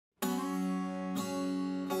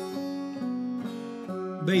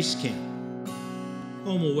Base Camp,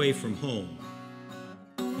 home away from home,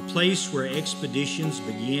 a place where expeditions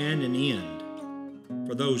begin and end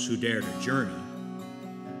for those who dare to journey.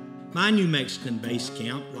 My New Mexican base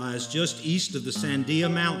camp lies just east of the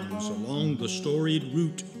Sandia Mountains along the storied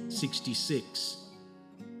Route 66,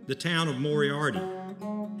 the town of Moriarty,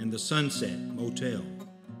 and the Sunset Motel.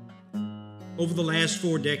 Over the last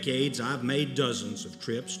 4 decades, I've made dozens of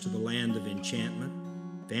trips to the land of enchantment,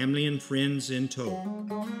 family and friends in tow,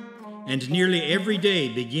 and nearly every day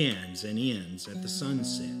begins and ends at the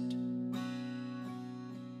sunset.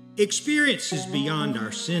 Experiences beyond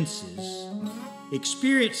our senses,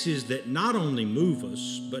 experiences that not only move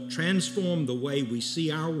us, but transform the way we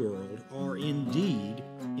see our world, are indeed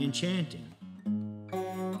enchanting.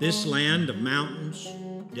 This land of mountains,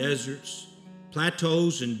 deserts,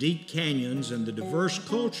 plateaus, and deep canyons, and the diverse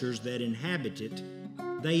cultures that inhabit it,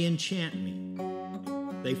 they enchant me.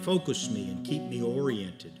 They focus me and keep me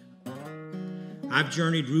oriented. I've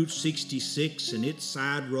journeyed Route 66 and its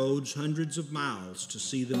side roads hundreds of miles to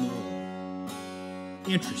see them all.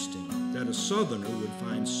 Interesting that a Southerner would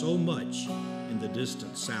find so much in the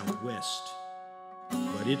distant Southwest.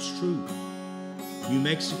 But it's true. New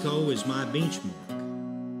Mexico is my benchmark,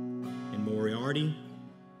 and Moriarty,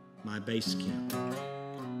 my base camp.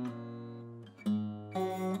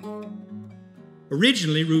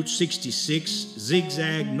 Originally, Route 66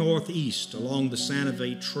 zigzagged northeast along the Santa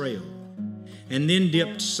Fe Trail and then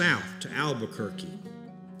dipped south to Albuquerque.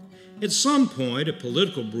 At some point, a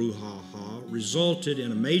political brouhaha resulted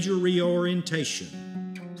in a major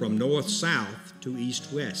reorientation from north-south to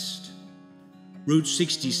east-west. Route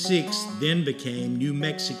 66 then became New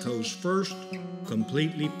Mexico's first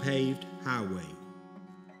completely paved highway.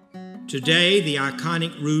 Today, the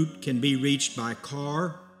iconic route can be reached by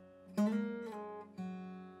car,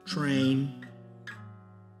 train,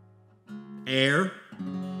 air,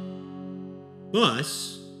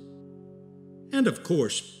 bus, and of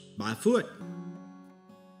course, by foot.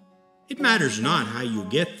 It matters not how you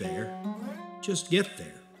get there, just get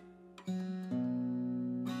there.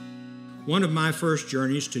 One of my first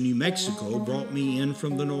journeys to New Mexico brought me in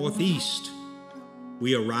from the northeast.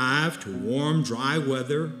 We arrived to warm, dry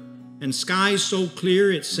weather and skies so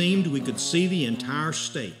clear it seemed we could see the entire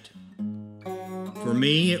state. For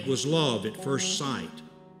me, it was love at first sight.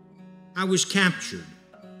 I was captured,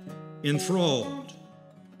 enthralled,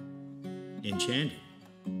 enchanted.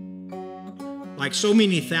 Like so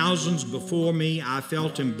many thousands before me, I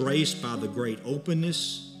felt embraced by the great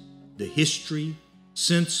openness, the history,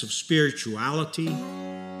 sense of spirituality,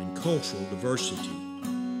 and cultural diversity.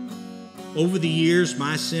 Over the years,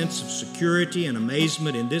 my sense of security and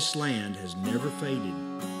amazement in this land has never faded,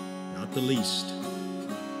 not the least.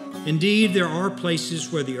 Indeed, there are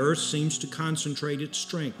places where the earth seems to concentrate its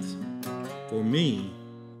strength. For me,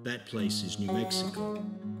 that place is New Mexico.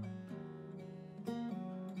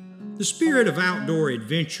 The spirit of outdoor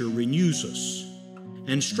adventure renews us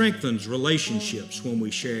and strengthens relationships when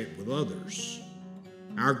we share it with others.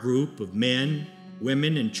 Our group of men,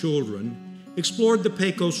 women, and children explored the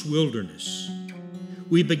Pecos wilderness.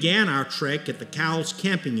 We began our trek at the Cowles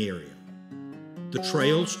camping area. The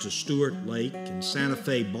trails to Stewart Lake and Santa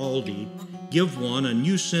Fe Baldy give one a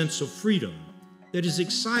new sense of freedom that is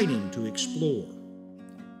exciting to explore.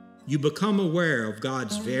 You become aware of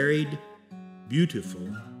God's varied,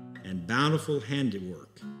 beautiful, and bountiful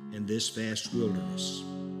handiwork in this vast wilderness.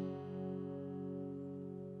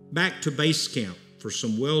 Back to base camp for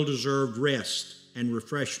some well-deserved rest and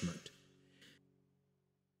refreshment.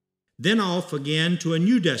 Then off again to a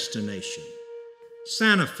new destination,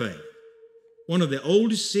 Santa Fe, one of the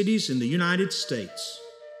oldest cities in the United States.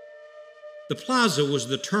 The plaza was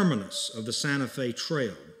the terminus of the Santa Fe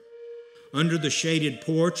Trail. Under the shaded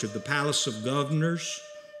porch of the Palace of Governors,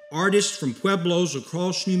 artists from pueblos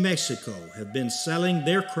across New Mexico have been selling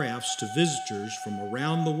their crafts to visitors from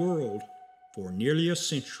around the world for nearly a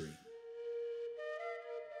century.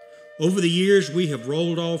 Over the years, we have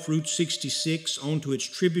rolled off Route 66 onto its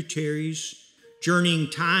tributaries, journeying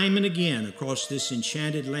time and again across this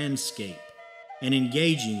enchanted landscape and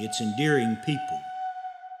engaging its endearing people.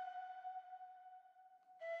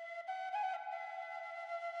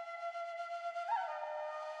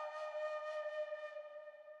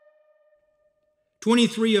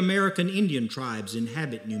 "23 American Indian tribes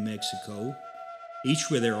inhabit New Mexico, each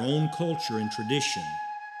with their own culture and tradition.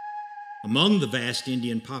 Among the vast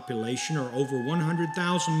Indian population are over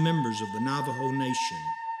 100,000 members of the Navajo Nation,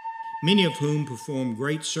 many of whom performed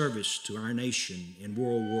great service to our nation in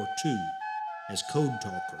World War II as code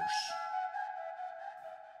talkers.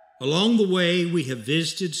 Along the way, we have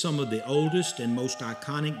visited some of the oldest and most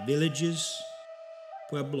iconic villages,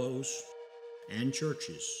 pueblos, and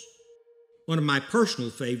churches. One of my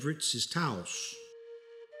personal favorites is Taos.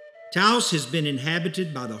 Taos has been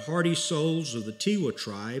inhabited by the hardy souls of the Tiwa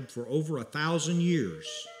tribe for over 1,000 years.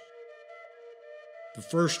 The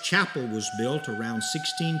first chapel was built around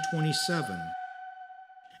 1627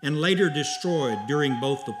 and later destroyed during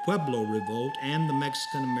both the Pueblo Revolt and the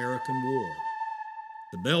Mexican-American War.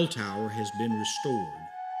 The bell tower has been restored.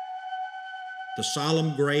 The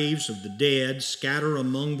solemn graves of the dead scatter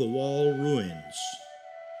among the wall ruins,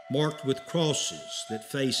 marked with crosses that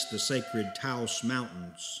face the sacred Taos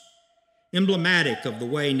Mountains, emblematic of the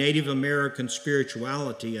way Native American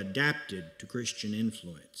spirituality adapted to Christian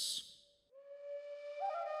influence.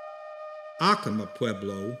 Acoma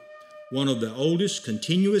Pueblo, one of the oldest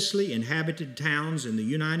continuously inhabited towns in the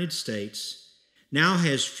United States, now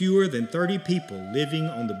has fewer than 30 people living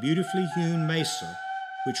on the beautifully hewn mesa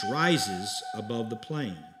which rises above the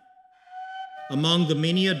plain. Among the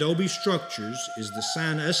many adobe structures is the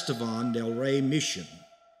San Esteban del Rey Mission,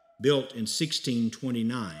 built in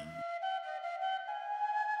 1629.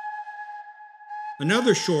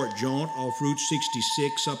 Another short jaunt off Route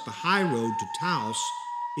 66 up the high road to Taos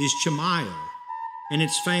is Chamayo and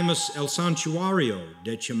its famous El Santuario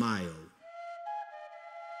de Chamayo.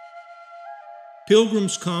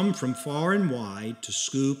 Pilgrims come from far and wide to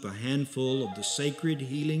scoop a handful of the sacred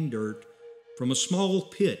healing dirt from a small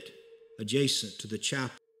pit adjacent to the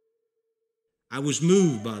chapel. I was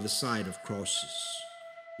moved by the sight of crosses,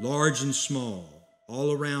 large and small,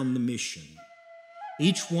 all around the mission,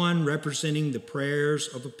 each one representing the prayers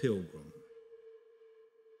of a pilgrim.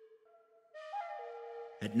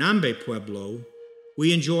 At Nambe Pueblo,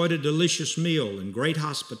 we enjoyed a delicious meal and great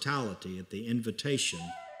hospitality at the invitation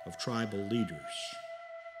of tribal leaders.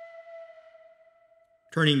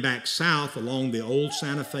 Turning back south along the old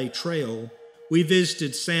Santa Fe Trail, we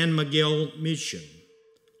visited San Miguel Mission,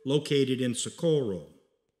 located in Socorro.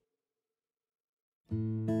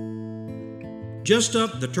 Just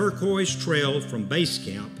up the turquoise trail from base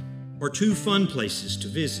camp are two fun places to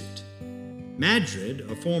visit. Madrid,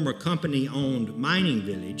 a former company-owned mining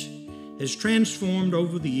village, has transformed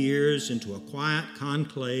over the years into a quiet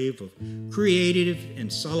conclave of creative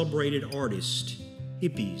and celebrated artists,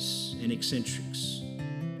 hippies, and eccentrics.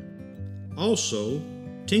 Also,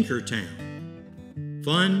 Tinkertown,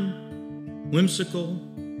 fun, whimsical,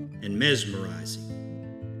 and mesmerizing.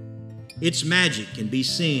 Its magic can be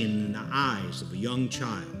seen in the eyes of a young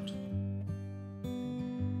child.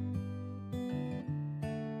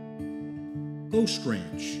 Ghost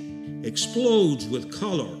Ranch explodes with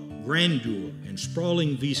color, grandeur, and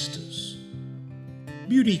sprawling vistas.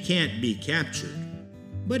 Beauty can't be captured,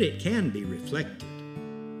 but it can be reflected.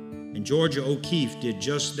 And Georgia O'Keeffe did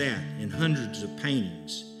just that in hundreds of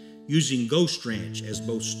paintings, using Ghost Ranch as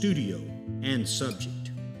both studio and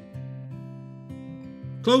subject.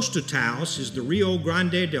 Close to Taos is the Rio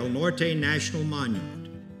Grande del Norte National Monument.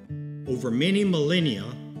 Over many millennia,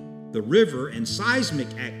 the river and seismic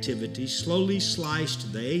activity slowly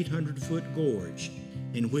sliced the 800-foot gorge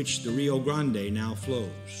in which the Rio Grande now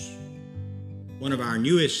flows. One of our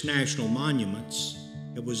newest national monuments,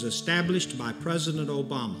 it was established by President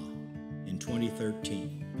Obama in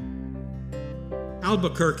 2013.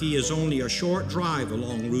 Albuquerque is only a short drive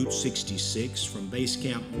along Route 66 from Base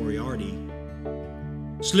Camp Moriarty.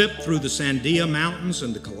 Slip through the Sandia Mountains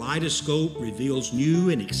and the kaleidoscope reveals new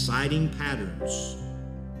and exciting patterns.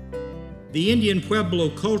 The Indian Pueblo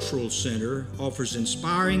Cultural Center offers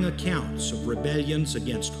inspiring accounts of rebellions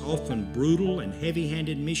against often brutal and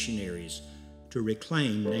heavy-handed missionaries to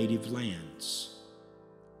reclaim native lands.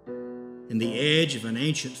 In the edge of an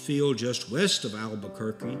ancient field just west of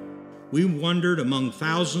Albuquerque, we wandered among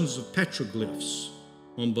thousands of petroglyphs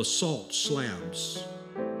on basalt slabs.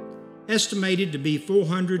 Estimated to be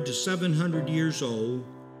 400 to 700 years old,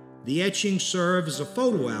 the etchings serve as a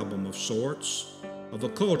photo album of sorts of a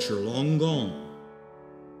culture long gone.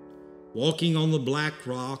 Walking on the black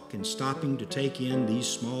rock and stopping to take in these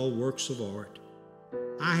small works of art,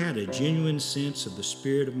 I had a genuine sense of the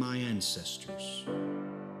spirit of my ancestors.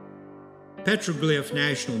 Petroglyph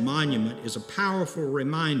National Monument is a powerful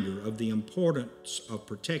reminder of the importance of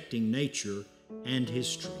protecting nature and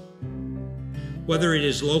history. Whether it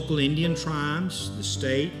is local Indian tribes, the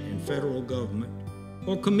state and federal government,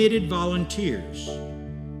 or committed volunteers,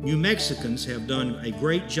 New Mexicans have done a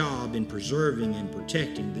great job in preserving and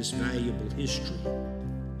protecting this valuable history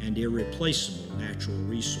and irreplaceable natural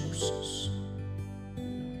resources.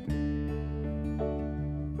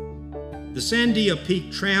 The Sandia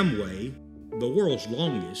Peak Tramway, the world's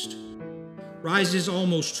longest, rises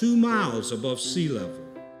almost 2 miles above sea level.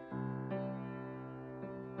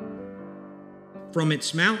 From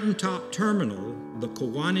its mountaintop terminal, the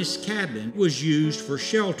Kiwanis cabin was used for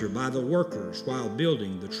shelter by the workers while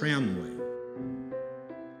building the tramway.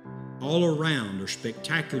 All around are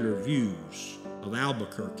spectacular views of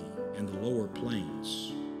Albuquerque and the lower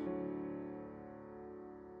plains.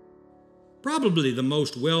 Probably the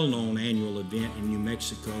most well-known annual event in New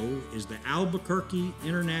Mexico is the Albuquerque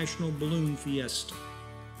International Balloon Fiesta,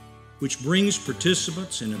 which brings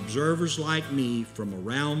participants and observers like me from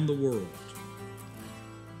around the world.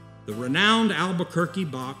 The renowned Albuquerque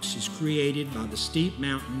box is created by the steep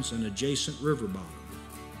mountains and adjacent river bottom.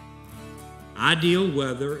 Ideal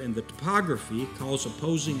weather and the topography cause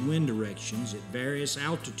opposing wind directions at various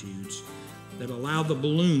altitudes that allow the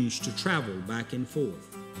balloons to travel back and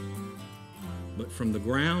forth. But from the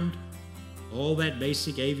ground, all that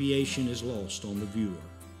basic aviation is lost on the viewer.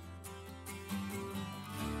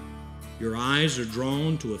 Your eyes are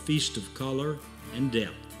drawn to a feast of color and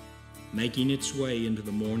depth, making its way into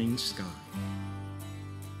the morning sky.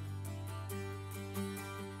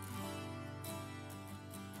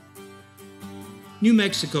 New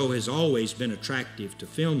Mexico has always been attractive to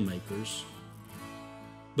filmmakers,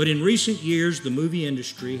 but in recent years the movie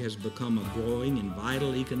industry has become a growing and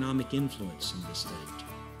vital economic influence in the state.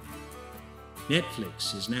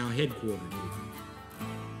 Netflix is now headquartered here,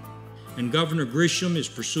 and Governor Grisham is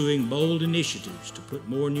pursuing bold initiatives to put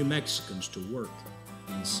more New Mexicans to work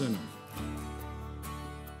in cinema.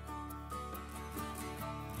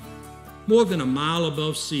 More than a mile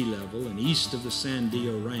above sea level and east of the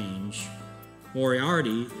Sandia Range,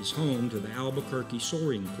 Moriarty is home to the Albuquerque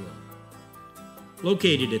Soaring Club.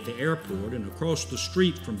 Located at the airport and across the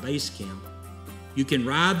street from base camp, you can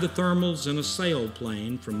ride the thermals in a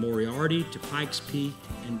sailplane from Moriarty to Pikes Peak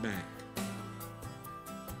and back.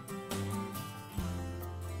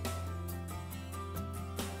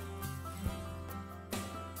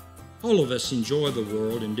 All of us enjoy the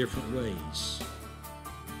world in different ways.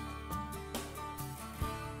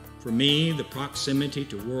 For me, the proximity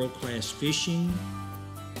to world-class fishing,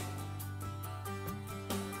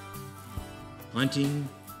 hunting,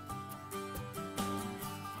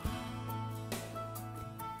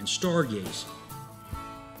 and stargazing.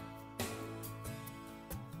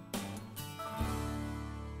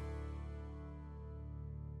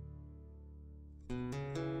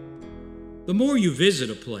 The more you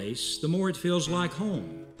visit a place, the more it feels like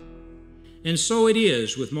home. And so it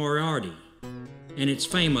is with Moriarty and its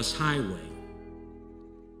famous highway.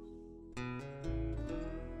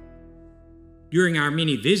 During our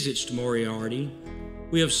many visits to Moriarty,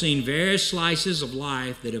 we have seen various slices of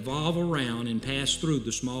life that evolve around and pass through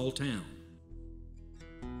the small town.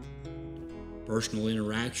 Personal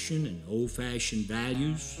interaction and old-fashioned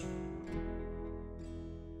values,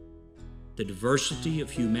 the diversity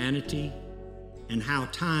of humanity, and how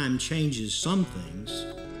time changes some things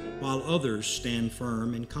while others stand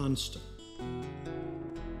firm and constant.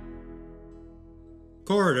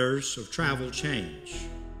 Corridors of travel change.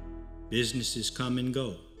 Businesses come and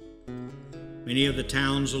go. Many of the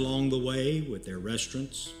towns along the way, with their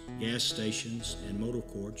restaurants, gas stations, and motor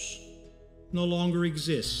courts, no longer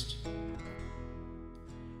exist.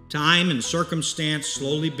 Time and circumstance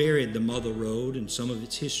slowly buried the Mother Road and some of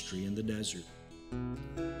its history in the desert.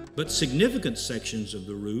 But significant sections of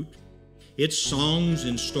the route, its songs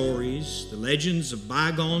and stories, the legends of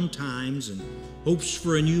bygone times and hopes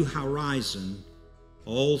for a new horizon,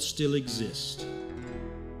 all still exist.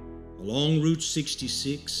 Along Route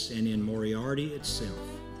 66 and in Moriarty itself,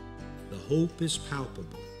 the hope is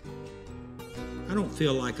palpable. I don't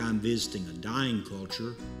feel like I'm visiting a dying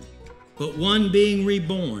culture, but one being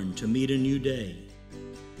reborn to meet a new day.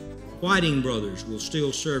 Whiting Brothers will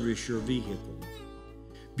still service your vehicle.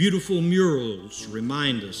 Beautiful murals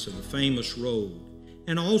remind us of the famous road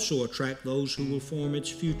and also attract those who will form its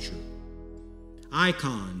future.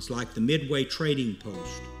 Icons like the Midway Trading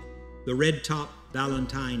Post, the Red Top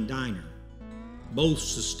Valentine Diner, both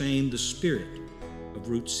sustain the spirit of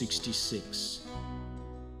Route 66.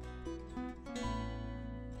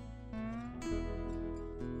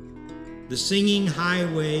 The singing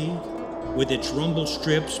highway, with its rumble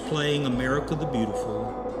strips playing America the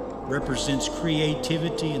Beautiful, represents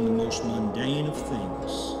creativity in the most mundane of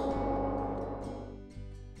things.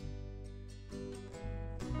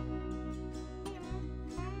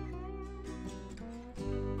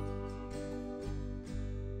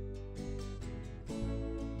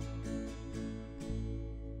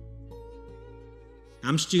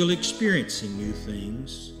 I'm still experiencing new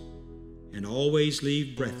things and always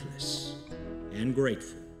leave breathless and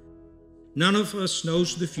grateful. None of us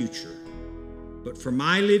knows the future, but for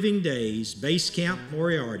my living days, Base Camp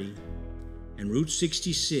Moriarty and Route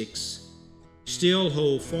 66 still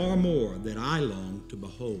hold far more that I long to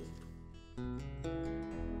behold.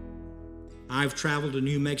 I've traveled to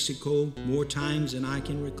New Mexico more times than I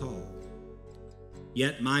can recall,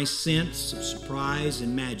 yet my sense of surprise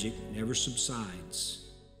and magic never subsides.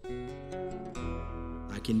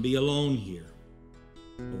 I can be alone here,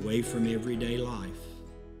 away from everyday life.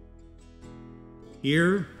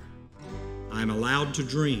 Here, I'm allowed to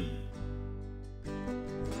dream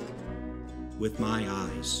with my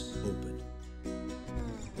eyes open.